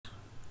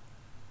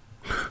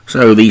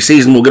So the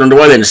season will get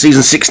underway then,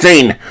 season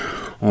 16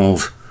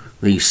 of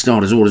the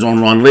Starters Orders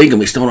Online League,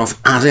 and we start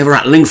off as ever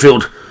at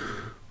Lingfield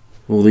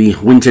for the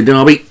Winter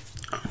Derby.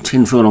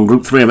 10 furlong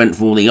Group 3 event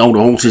for the older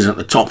horses. At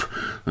the top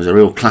there's a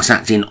real class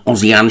act in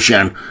Aussie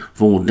Anshan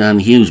for Dan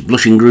Hughes,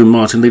 Blushing Groom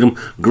Martin Leadham,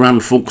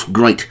 Grand Fox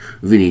Great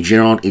Vinnie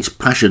Gerard, It's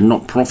Passion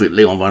Not Profit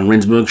Leon van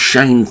Rensburg,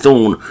 Shane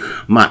Thorne,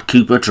 Matt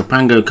Cooper,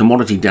 Trapango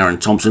Commodity Darren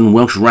Thompson,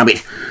 Welsh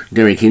Rabbit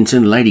Derek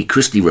Hinton, Lady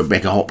Christie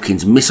Rebecca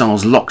Hopkins,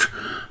 Missiles Locked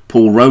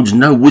Paul Rhodes,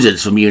 No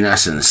Wizards for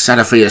Munas, and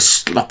Sadafia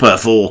Slopper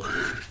for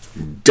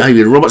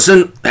David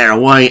Robertson. They're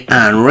away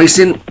and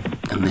racing.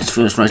 And this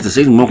first race of the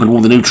season, welcome to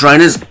all the new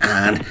trainers,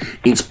 and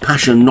It's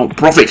Passion Not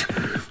Profit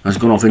has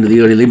gone off into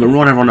the early lead, but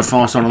right over on the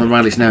far side on the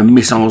rail it's now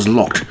Missiles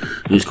Locked,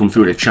 who's come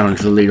through to challenge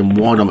for the lead, and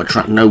wide on the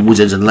track No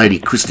Wizards and Lady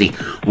Christie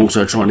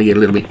also trying to get a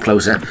little bit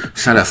closer.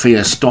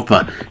 Sadafia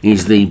Stopper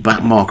is the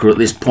back marker at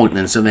this point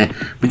then, so they're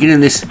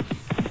beginning this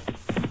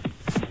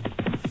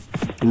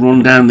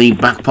run down the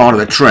back part of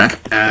the track,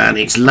 and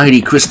it's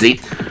Lady Christie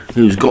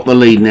who's got the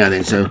lead now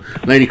then. So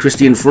Lady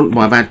Christie in front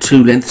by about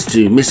 2 lengths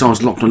to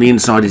Missiles Locked on the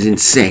inside is in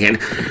second.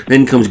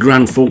 Then comes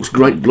Grand Fox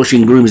Great,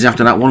 Blushing Groom is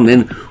after that one.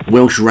 Then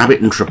Welsh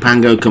Rabbit and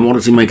Trapango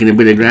Commodity making a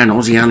bit of ground.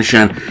 Aussie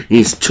Anshan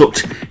is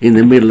tucked in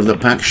the middle of the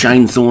pack.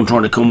 Shane Thorne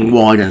trying to come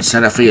wide, and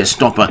Sadafia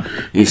Stopper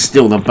is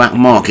still the back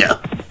marker.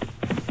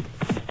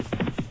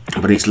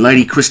 But it's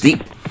Lady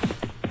Christie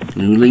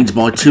who leads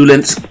by 2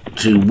 lengths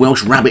to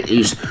Welsh Rabbit,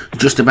 who's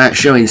just about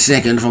showing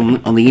second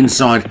from on the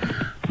inside.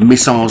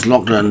 Missiles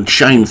Locked and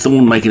Shane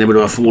Thorne making a bit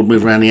of a forward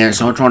move around the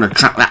outside, trying to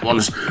track that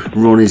one's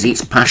run is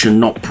It's Passion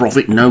Not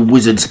Profit. No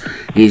Wizards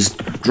is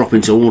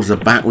dropping towards the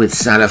back with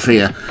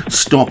Sadafia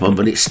Stopper,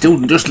 but it's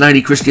still just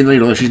Lady Christie in the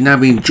lead, although she's now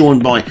being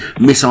joined by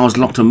Missiles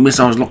Locked, and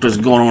Missiles Locked has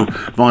gone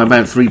on by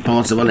about 3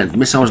 parts of a length.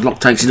 Missiles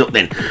Locked takes it up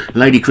then.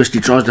 Lady Christie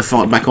tries to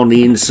fight back on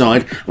the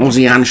inside.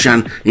 Aussie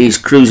Anshan is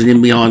cruising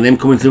in behind them.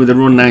 Coming through with the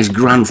run now is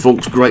Grand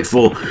Fox Great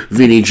for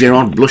Vinnie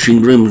Gerard.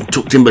 Blushing Groom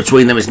tucked in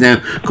between them is now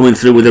coming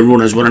through with the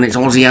run as well, and it's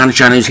Aussie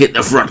Anshan who's hit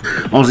the front.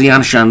 Aussie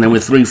Anshan then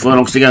with 3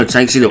 furlongs to go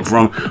takes it up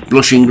from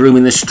Blushing Groom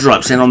in the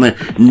stripes. Then on the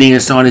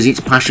near side is It's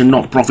Passion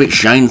Not Profit.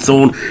 Shane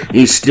Thorne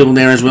is still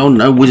there as well.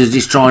 No Wizards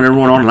is trying to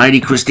run on. Lady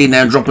Christie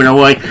now dropping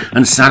away,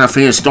 and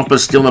Sadafia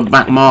Stopper's still the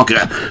back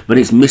marker, but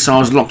it's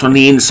Missiles Locked on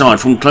the inside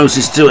from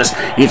closest to us.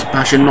 It's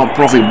Passion Not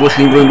Profit.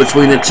 Blushing Groom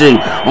between the two.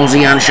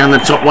 Aussie Anshan the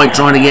top weight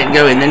trying to get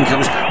going. Then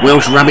comes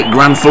Welsh Rabbit.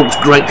 Grand Fox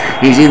Great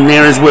is in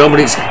there as well, but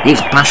it's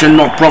Passion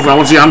Not Profit.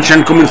 Aussie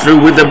Anshan coming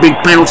through with the big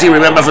penalty,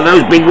 remember, for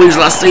those big wins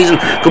last season,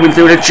 coming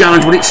through the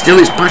challenge, but it's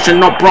Passion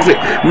Not Profit.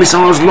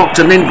 Missiles Locked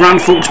and then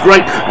Grand Fox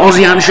Great.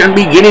 Aussie Anshan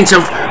beginning to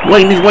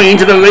wade his way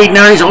into the lead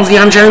now. It's Aussie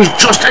Anshan who's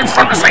just in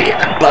front as they hit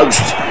the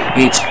post.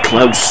 It's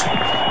close.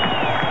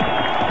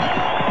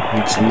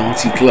 It's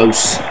mighty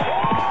close.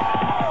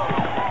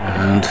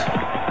 And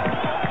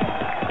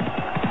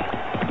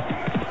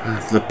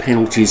have the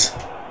penalties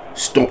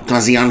stopped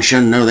Aussie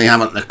Anshan? No, they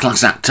haven't. The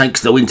Class Act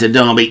takes the Winter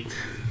Derby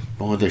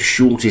by the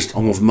shortest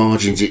of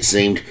margins, it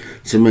seemed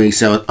to me.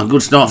 So a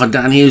good start for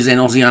Dan Hughes then.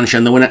 Aussie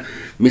Anshan the winner.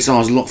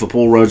 Missiles Locked for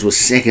Paul Rhodes was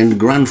second.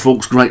 Grand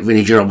Fox Great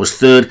Vinnie Gerard was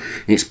third.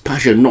 It's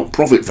Passion Not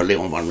Profit for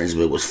Leon van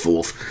Rensburg was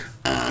fourth,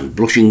 and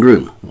Blushing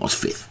Groom was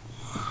fifth.